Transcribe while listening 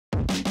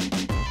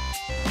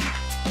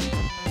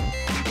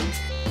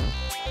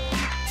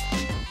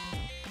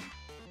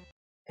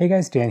Hey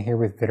guys, Dan here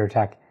with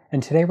VidderTech,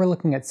 and today we're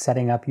looking at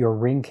setting up your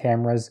Ring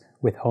cameras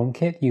with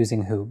HomeKit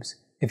using Hoobs.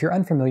 If you're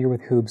unfamiliar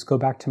with Hoobs, go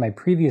back to my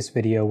previous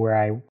video where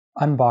I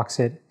unbox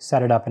it,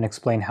 set it up, and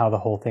explain how the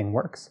whole thing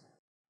works.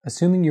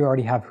 Assuming you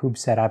already have Hoobs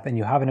set up and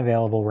you have an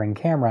available Ring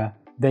camera,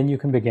 then you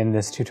can begin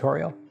this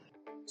tutorial.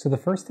 So the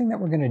first thing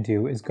that we're going to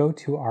do is go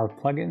to our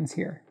plugins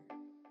here.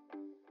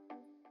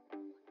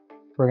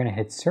 We're going to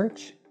hit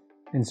search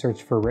and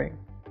search for Ring.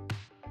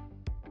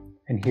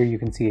 And here you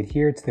can see it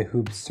here, it's the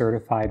Hoobs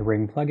certified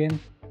Ring plugin.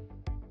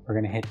 We're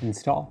going to hit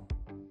install.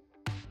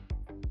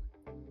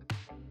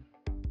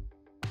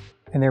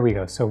 And there we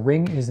go, so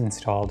Ring is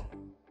installed.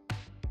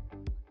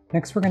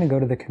 Next we're going to go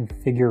to the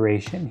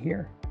configuration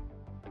here.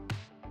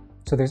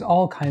 So there's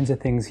all kinds of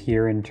things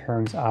here in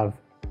terms of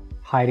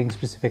hiding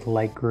specific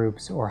light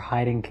groups or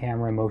hiding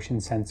camera motion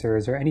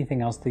sensors or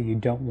anything else that you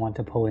don't want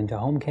to pull into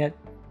HomeKit.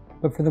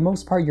 But for the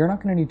most part, you're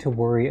not going to need to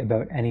worry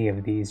about any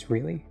of these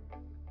really.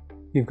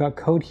 You've got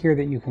code here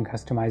that you can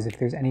customize if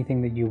there's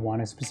anything that you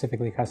want to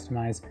specifically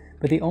customize,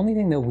 but the only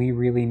thing that we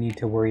really need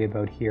to worry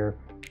about here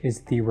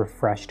is the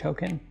refresh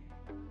token.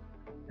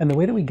 And the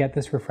way that we get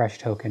this refresh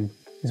token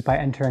is by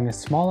entering a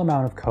small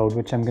amount of code,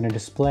 which I'm going to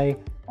display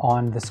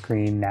on the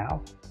screen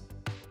now.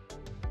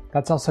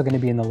 That's also going to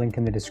be in the link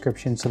in the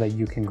description so that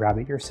you can grab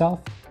it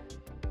yourself.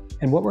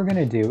 And what we're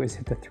going to do is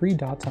hit the three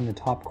dots on the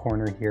top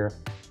corner here,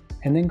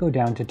 and then go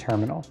down to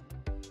terminal.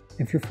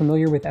 If you're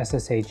familiar with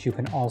SSH, you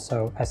can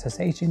also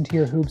SSH into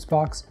your Hoobs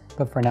box,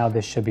 but for now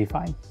this should be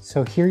fine.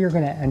 So here you're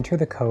going to enter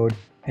the code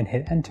and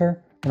hit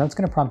enter, and that's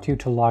going to prompt you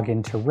to log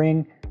into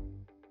Ring.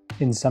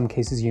 In some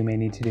cases you may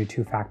need to do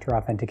two-factor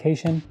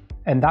authentication,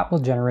 and that will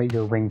generate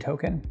your Ring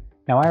token.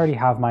 Now I already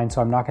have mine, so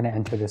I'm not going to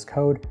enter this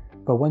code,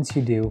 but once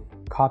you do,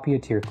 copy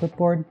it to your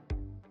clipboard,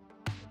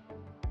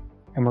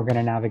 and we're going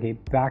to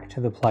navigate back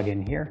to the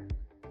plugin here.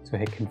 So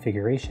hit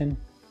configuration,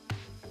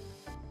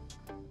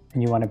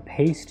 and you want to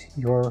paste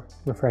your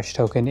refresh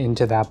token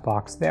into that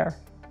box there.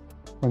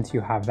 Once you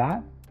have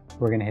that,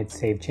 we're going to hit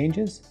save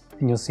changes,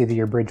 and you'll see that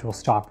your bridge will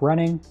stop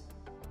running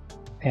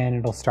and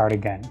it'll start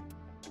again.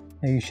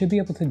 Now you should be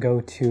able to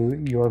go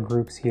to your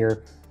groups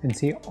here and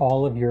see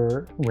all of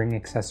your Ring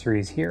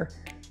accessories here.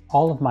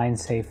 All of mine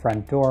say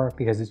front door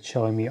because it's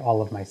showing me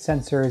all of my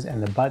sensors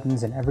and the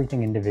buttons and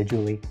everything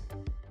individually.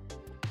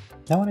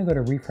 Now when I go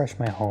to refresh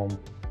my home,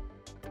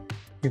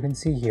 you can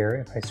see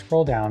here if I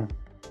scroll down,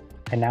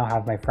 I now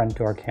have my front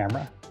door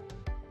camera.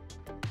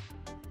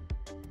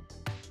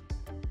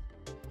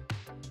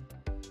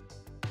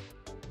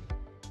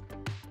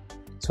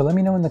 So let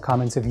me know in the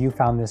comments if you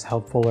found this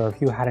helpful or if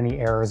you had any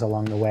errors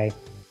along the way.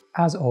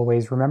 As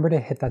always, remember to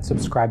hit that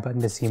subscribe button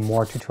to see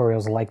more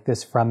tutorials like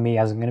this from me,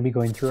 as I'm going to be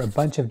going through a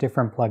bunch of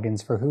different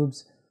plugins for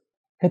Hoobs.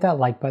 Hit that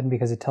like button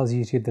because it tells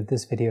YouTube that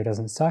this video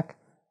doesn't suck.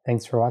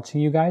 Thanks for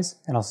watching, you guys,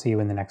 and I'll see you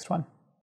in the next one.